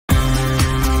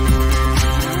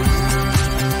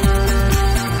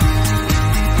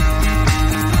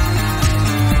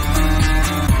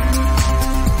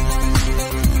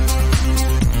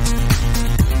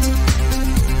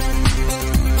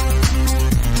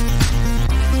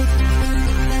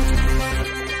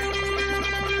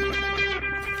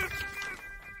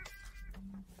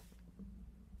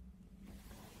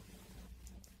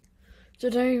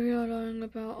Today we are learning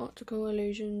about optical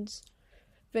illusions.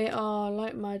 They are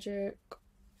like magic.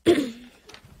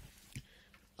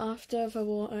 After the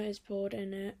water is poured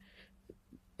in it,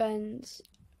 bends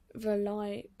the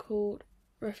light called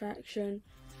refraction.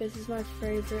 This is my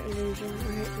favourite illusion.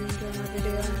 I hope you enjoy my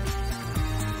video.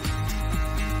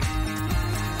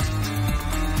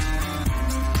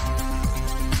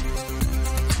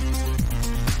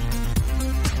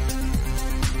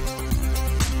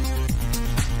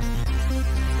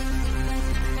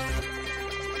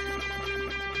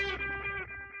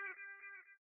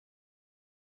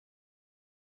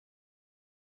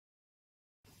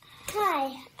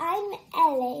 Hi, I'm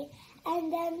Ellie,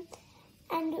 and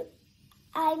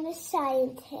I'm a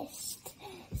scientist.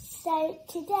 So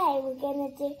today we're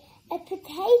going to do a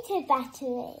potato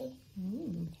battery.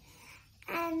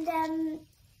 And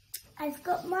I've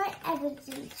got my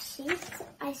evidence sheet.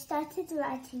 I started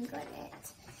writing on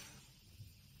it.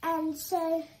 And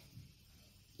so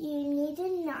you need a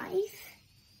knife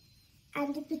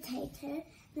and a potato.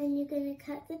 Then you're going to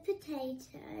cut the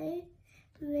potato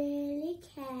really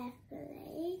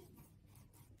carefully,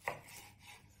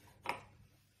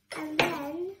 and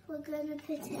then we're going to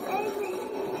put it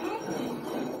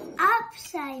over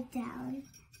upside down,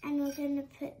 and we're going to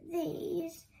put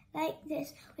these like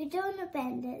this. We don't want to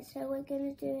bend it, so we're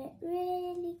going to do it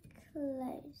really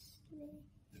closely.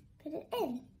 Put it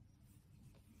in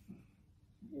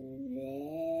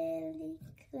really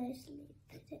closely.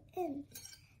 Put it in.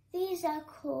 These are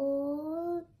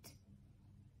called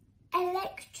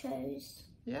electrodes.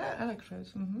 Yeah,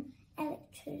 electrodes.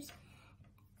 Electrodes.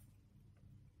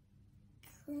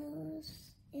 Close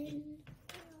in.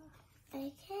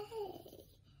 Okay.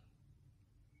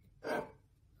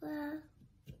 Well.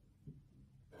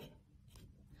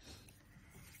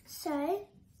 So,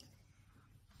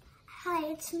 hi,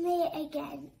 it's me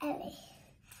again, Ellie.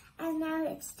 And now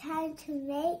it's time to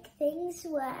make things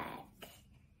work.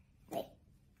 Wait.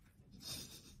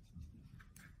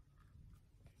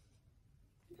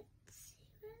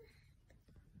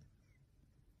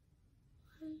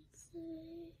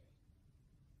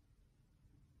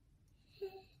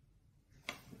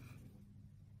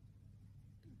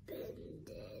 Bend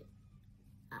it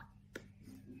up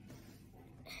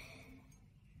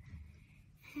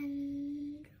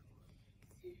and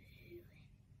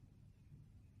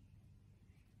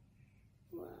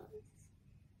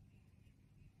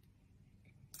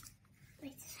wait a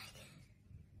second.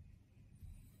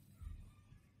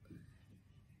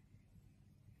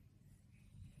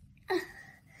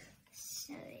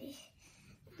 Sorry.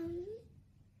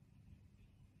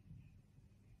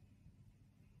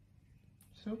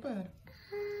 Super.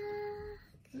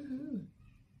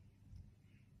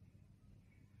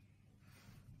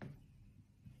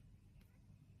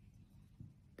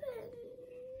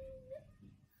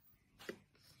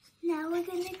 Now we're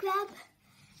going to grab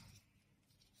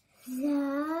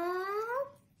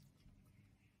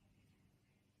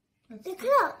the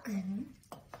clock.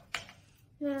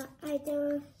 Now I'm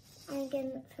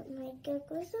going to put my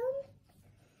goggles on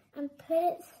and put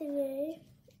it through.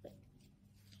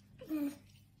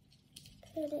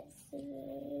 Put it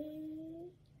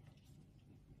through.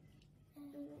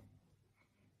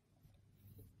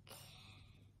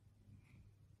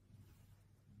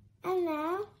 And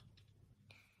now,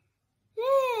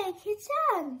 look, it's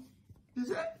on. Is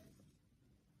it?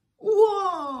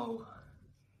 Whoa!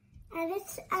 And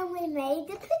we made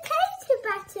the potato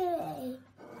battery.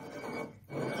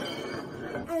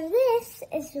 And this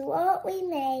is what we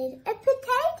made, a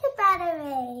potato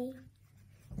battery.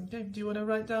 Okay, do you want to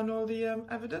write down all the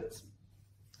evidence?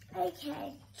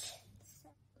 Okay.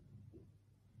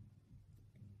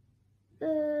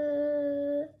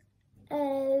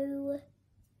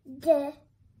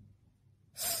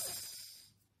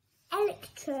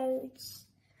 Electrodes.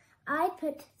 I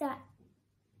put the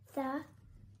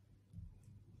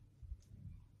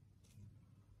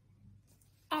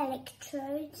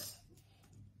electrodes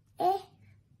in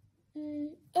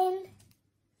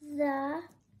the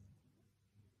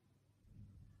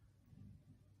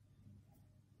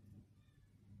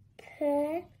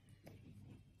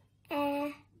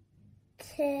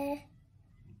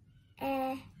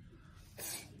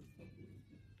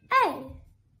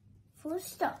full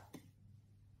stop.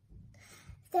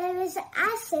 There is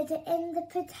acid in the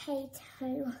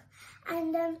potato,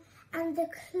 and the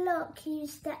clock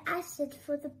used the acid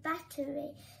for the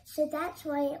battery, so that's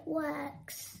why it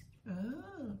works.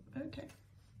 Oh, okay.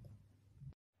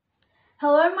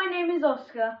 Hello, my name is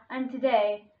Oscar, and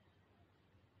today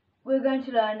we're going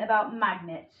to learn about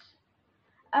magnets.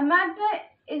 A magnet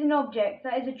is an object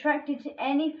that is attracted to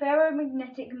any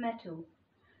ferromagnetic metal.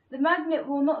 The magnet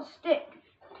will not stick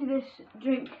to this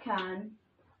drink can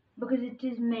because it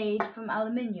is made from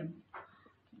aluminium,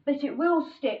 but it will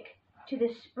stick to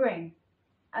this spring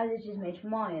as it is made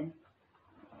from iron.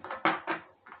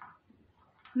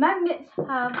 Magnets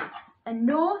have a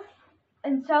north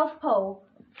and south pole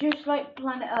just like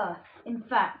planet Earth. In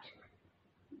fact,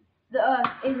 the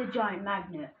Earth is a giant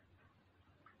magnet.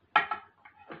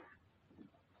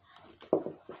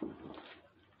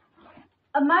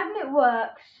 A magnet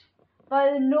works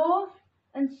by the north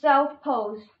and south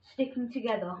poles sticking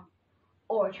together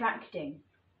or attracting.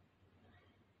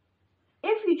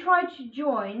 If you try to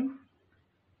join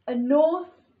a north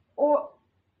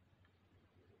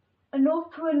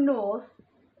to a north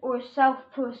or a south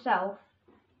to a south,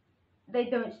 they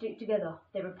don't stick together,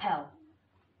 they repel.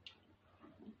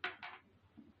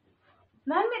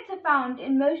 Magnets are found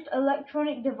in most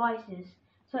electronic devices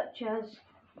such as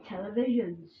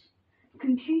televisions,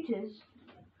 computers,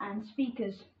 and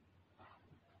speakers.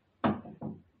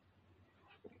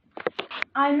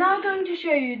 I'm now going to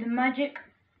show you the magic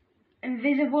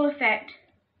invisible effect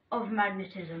of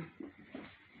magnetism.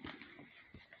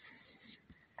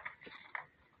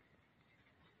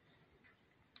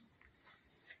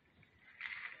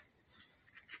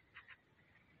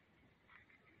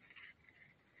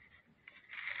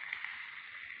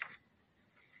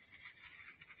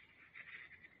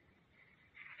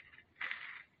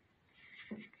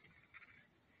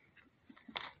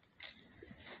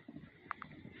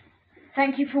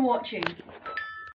 Thank you for watching.